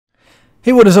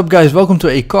Hey, what is up guys, welcome to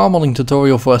a car modding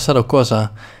tutorial for Assetto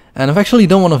Corsa. And I've actually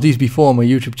done one of these before on my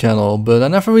YouTube channel, but I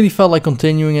never really felt like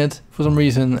continuing it for some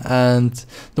reason, and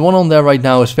the one on there right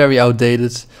now is very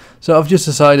outdated. So I've just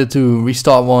decided to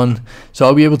restart one, so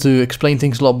I'll be able to explain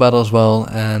things a lot better as well,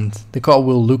 and the car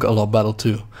will look a lot better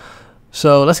too.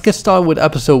 So let's get started with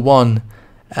episode 1,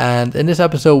 and in this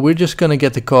episode we're just gonna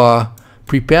get the car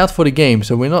prepared for the game.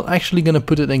 So we're not actually going to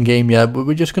put it in game yet, but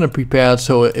we're just going to prepare it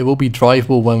so it will be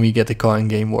drivable when we get the car in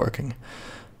game working.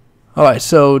 Alright,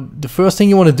 so the first thing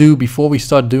you want to do before we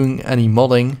start doing any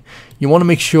modding, you want to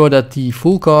make sure that the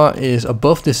full car is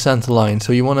above this center line.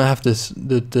 So you want to have this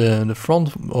the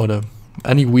front or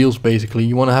any wheels basically,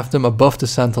 you want to have them above the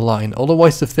center line,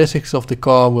 otherwise the physics of the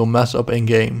car will mess up in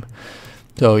game.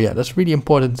 So yeah, that's really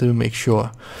important to make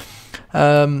sure.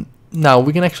 Now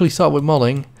we can actually start with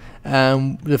modding.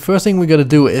 The first thing we're gonna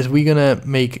do is we're gonna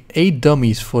make 8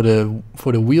 dummies for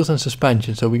the wheels and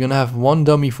suspension. So we're gonna have 1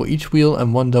 dummy for each wheel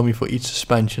and 1 dummy for each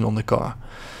suspension on the car.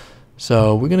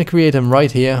 So we're gonna create them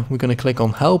right here. We're gonna click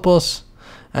on help us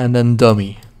and then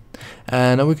dummy,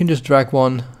 and then we can just drag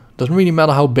one. Doesn't really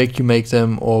matter how big you make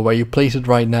them or where you place it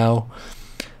right now.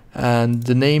 And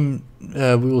the name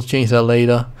we will change that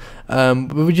later.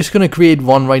 But we're just gonna create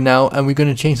one right now, and we're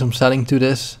gonna change some setting to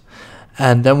this.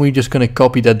 And then we're just going to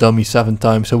copy that dummy 7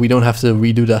 times, so we don't have to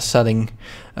redo that setting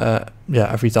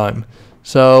every time.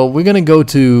 So we're going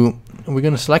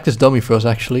to select this dummy first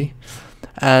actually,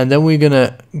 and then we're going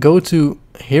to go to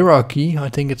hierarchy, I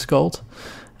think it's called,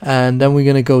 and then we're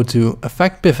going to go to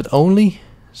effect pivot only,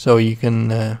 so you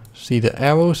can see the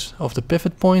arrows of the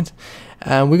pivot point,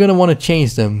 and we're going to want to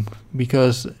change them,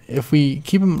 because if we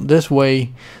keep them this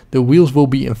way the wheels will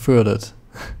be inverted.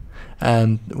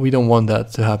 And we don't want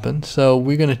that to happen, so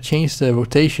we're going to change the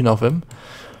rotation of him,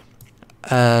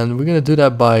 and we're going to do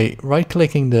that by right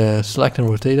clicking the select and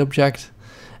rotate object,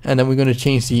 and then we're going to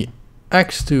change the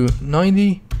X to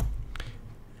 90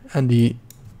 and the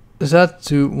Z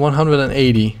to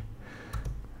 180,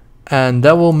 and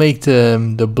that will make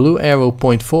the blue arrow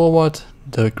point forward,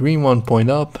 the green one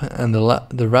point up, and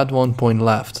the red one point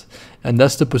left, and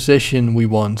that's the position we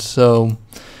want. So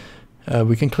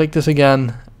we can click this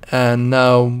again. And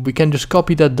now we can just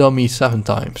copy that dummy 7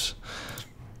 times.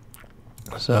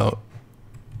 So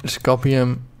just copy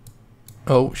him.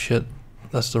 Oh shit,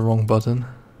 that's the wrong button.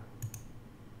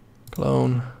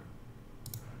 Clone.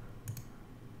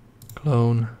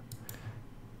 Clone.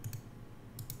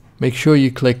 Make sure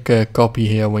you click copy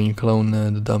here when you clone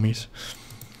the dummies.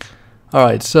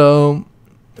 Alright, so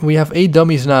we have 8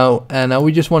 dummies now, and now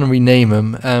we just want to rename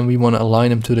them, and we want to align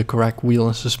them to the correct wheel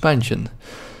and suspension.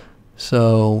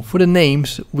 So for the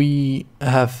names we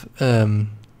have on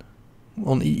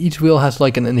each wheel has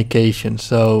like an indication.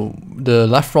 So the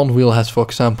left front wheel has, for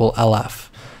example, LF,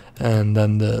 and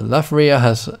then the left rear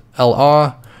has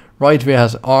LR, right rear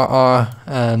has RR,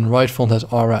 and right front has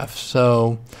RF.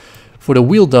 So for the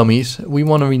wheel dummies we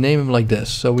want to rename them like this.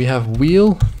 So we have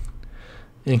wheel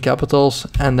in capitals,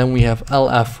 and then we have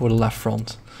LF for the left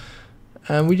front,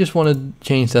 and we just want to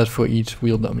change that for each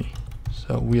wheel dummy.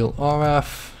 So wheel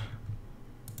RF,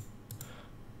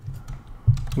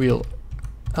 wheel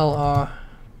LR,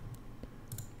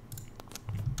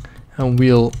 and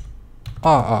wheel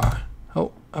RR.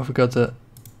 Oh, I forgot the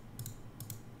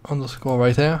underscore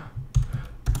right there.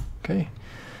 Okay,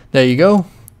 there you go.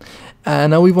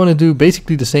 And now we want to do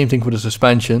basically the same thing for the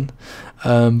suspension,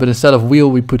 but instead of wheel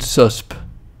we put susp.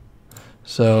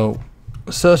 So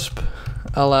susp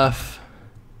LF,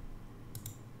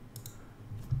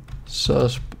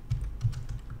 susp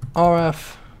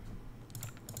RF,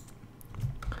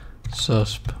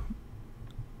 susp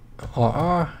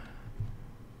RR,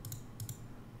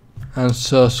 and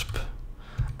susp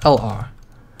LR.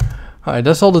 Alright,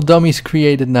 that's all the dummies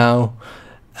created now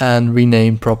and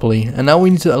renamed properly, and now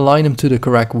we need to align them to the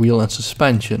correct wheel and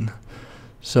suspension.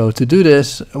 So to do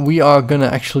this we are gonna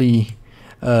actually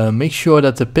make sure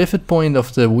that the pivot point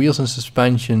of the wheels and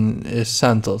suspension is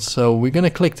centered. So we're gonna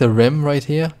click the rim right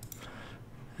here,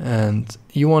 and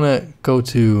you want to go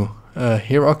to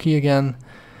hierarchy again,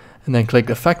 and then click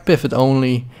effect pivot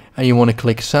only, and you want to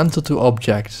click center to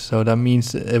object. So that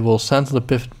means it will center the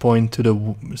pivot point to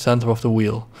the center of the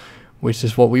wheel, which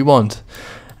is what we want.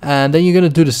 And then you're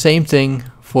going to do the same thing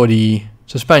for the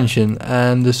suspension,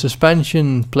 and the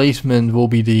suspension placement will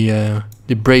be the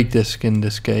brake disc in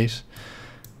this case.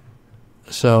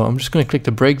 So I'm just going to click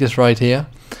the brake disc right here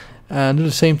and do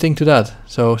the same thing to that.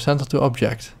 So center to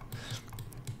object.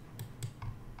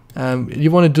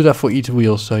 You want to do that for each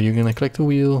wheel, so you're going to click the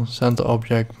wheel, center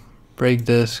object, brake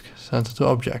disc, center to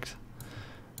object.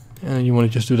 And you want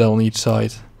to just do that on each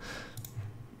side.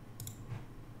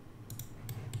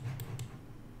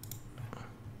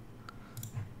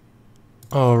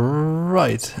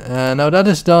 Alright, and now that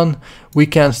is done, we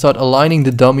can start aligning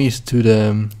the dummies to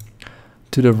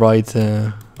the right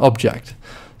object.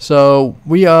 So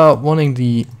we are wanting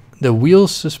the wheel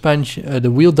suspension,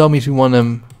 the wheel dummies. We want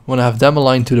to have them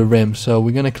aligned to the rim. So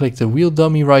we're gonna click the wheel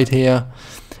dummy right here,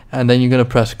 and then you're gonna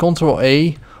press Ctrl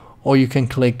A, or you can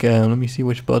click. Let me see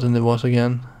which button it was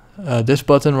again. This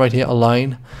button right here,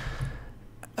 align,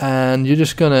 and you're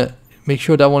just gonna make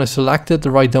sure that one is selected, the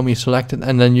right dummy is selected,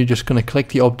 and then you're just gonna click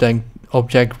the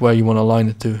object where you want to align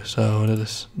it to. So that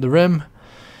is the rim.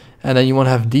 And then you want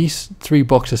to have these 3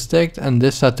 boxes ticked and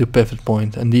this set to pivot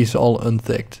point, and these all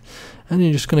unticked. And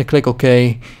you're just going to click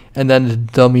OK, and then the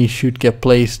dummy should get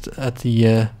placed at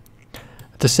the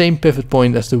same pivot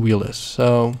point as the wheel is.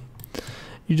 So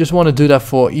you just want to do that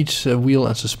for each wheel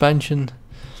and suspension.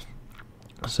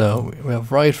 So we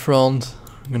have right front.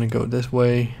 I'm going to go this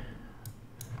way.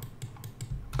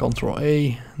 Ctrl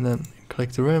A, and then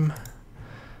click the rim.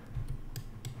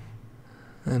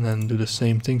 And then do the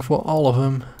same thing for all of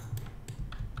them.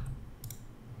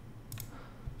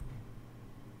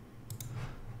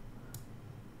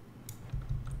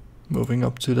 Moving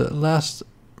up to the last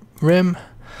rim.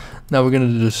 Now we're going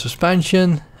to do the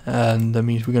suspension, and that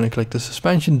means we're going to click the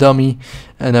suspension dummy,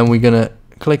 and then we're going to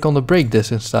click on the brake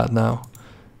disc instead now.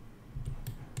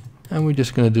 And we're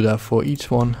just going to do that for each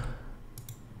one.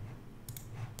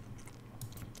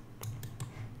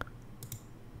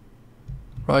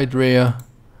 Right rear,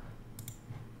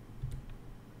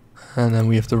 and then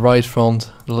we have the right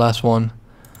front, the last one.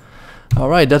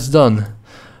 Alright, that's done.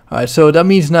 Alright, so that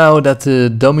means now that the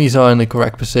dummies are in the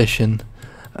correct position,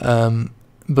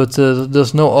 but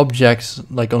there's no objects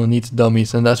like underneath the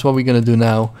dummies, and that's what we're gonna do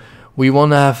now. We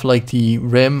want to have like the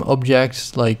rim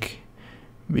objects like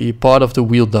be part of the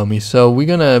wheel dummy. So we're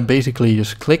gonna basically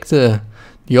just click the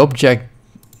object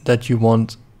that you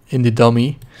want in the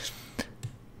dummy.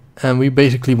 And we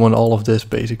basically want all of this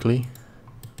basically.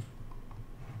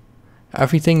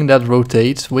 Everything that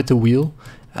rotates with the wheel,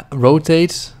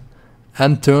 rotates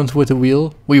and turns with the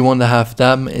wheel, we want to have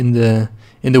them in the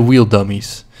wheel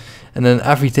dummies. And then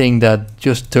everything that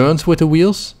just turns with the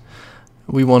wheels,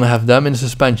 we want to have them in the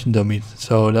suspension dummy.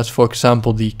 So that's for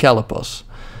example the calipers.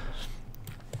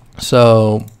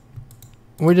 So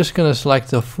we're just gonna select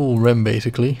the full rim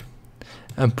basically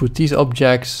and put these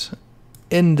objects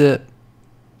in the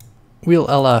wheel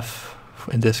LF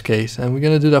in this case, and we're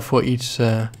gonna do that for each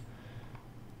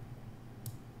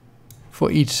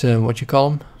what you call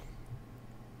them,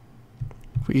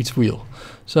 for each wheel.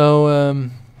 So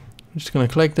I'm just gonna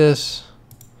click this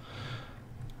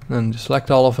and just select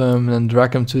all of them and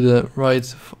drag them to the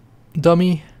right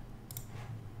dummy,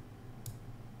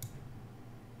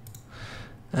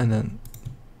 and then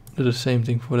do the same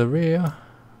thing for the rear,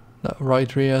 that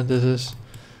right rear. This is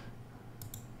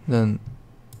then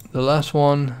the last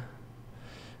one,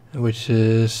 which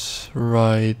is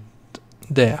right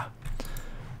there.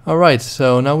 Alright,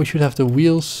 so now we should have the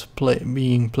wheels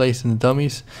being placed in the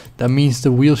dummies. That means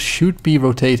the wheels should be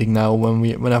rotating now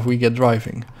whenever we get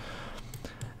driving.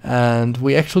 And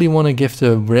we actually want to give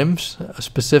the rims a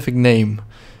specific name.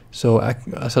 So I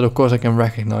said of course I can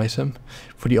recognize them.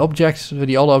 For the objects, for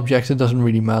the other objects it doesn't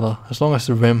really matter, as long as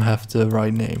the rim have the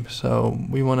right name. So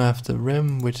we want to have the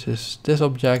rim, which is this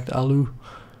object, alu.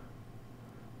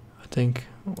 I think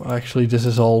actually this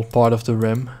is all part of the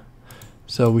rim.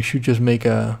 So we should just make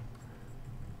I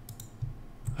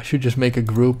should just make a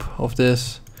group of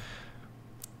this.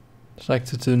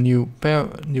 Select it to new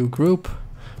group,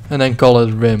 and then call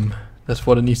it rim. That's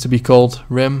what it needs to be called,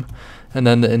 rim, and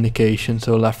then the indication,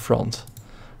 so left front,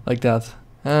 like that.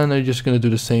 And I'm just gonna do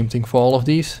the same thing for all of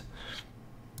these.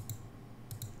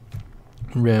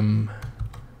 Rim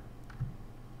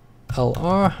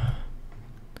LR,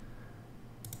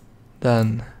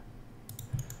 then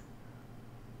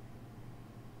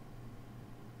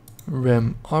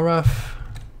rim RF,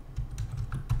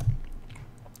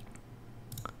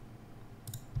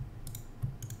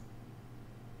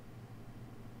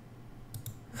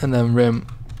 and then rim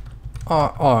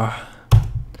RR.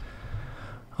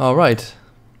 Alright,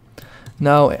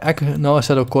 now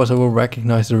Assetto Corsa will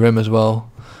recognize the rim as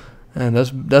well, and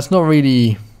that's not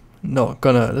really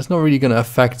gonna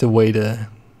affect the way the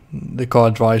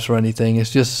car drives or anything.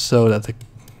 It's just so that the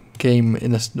game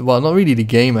well, not really the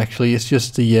game actually, it's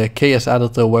just the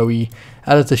KSeditor where we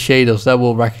added the shaders that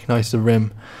will recognize the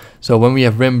rim. So when we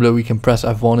have rim blur, we can press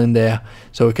F1 in there,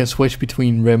 so we can switch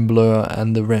between rim blur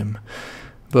and the rim.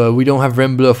 But we don't have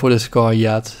rim blur for this car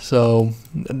yet, so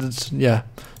that's, yeah.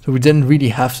 So we didn't really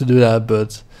have to do that,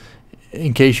 but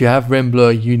in case you have rim blur,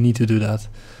 you need to do that.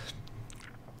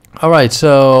 Alright,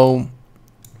 so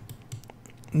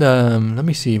let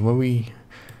me see where we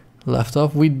left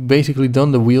off. We basically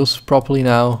done the wheels properly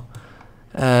now,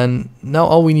 and now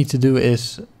all we need to do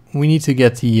is we need to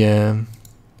get the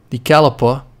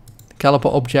caliper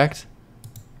object.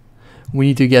 We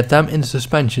need to get them in the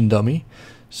suspension dummy.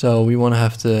 So we want to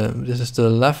have this is the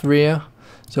left rear,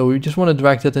 so we just want to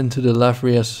drag that into the left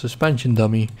rear suspension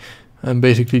dummy, and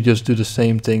basically just do the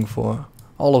same thing for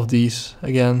all of these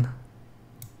again.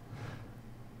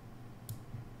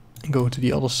 And go to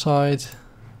the other side.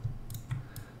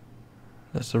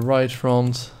 That's the right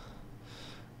front,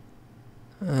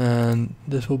 and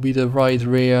this will be the right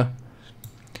rear,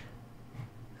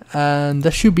 and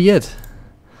that should be it.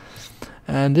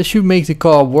 And this should make the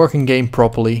car work in game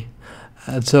properly.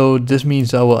 And so this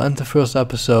means I will end the first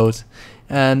episode,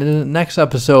 and in the next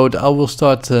episode I will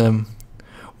start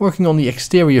working on the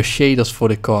exterior shaders for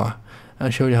the car,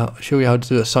 and show you how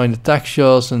to assign the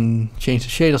textures and change the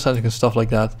shader settings and stuff like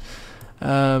that.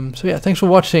 So yeah, thanks for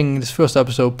watching this first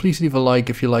episode. Please leave a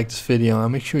like if you like this video,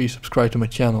 and make sure you subscribe to my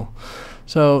channel.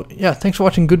 So yeah, thanks for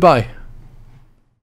watching. Goodbye.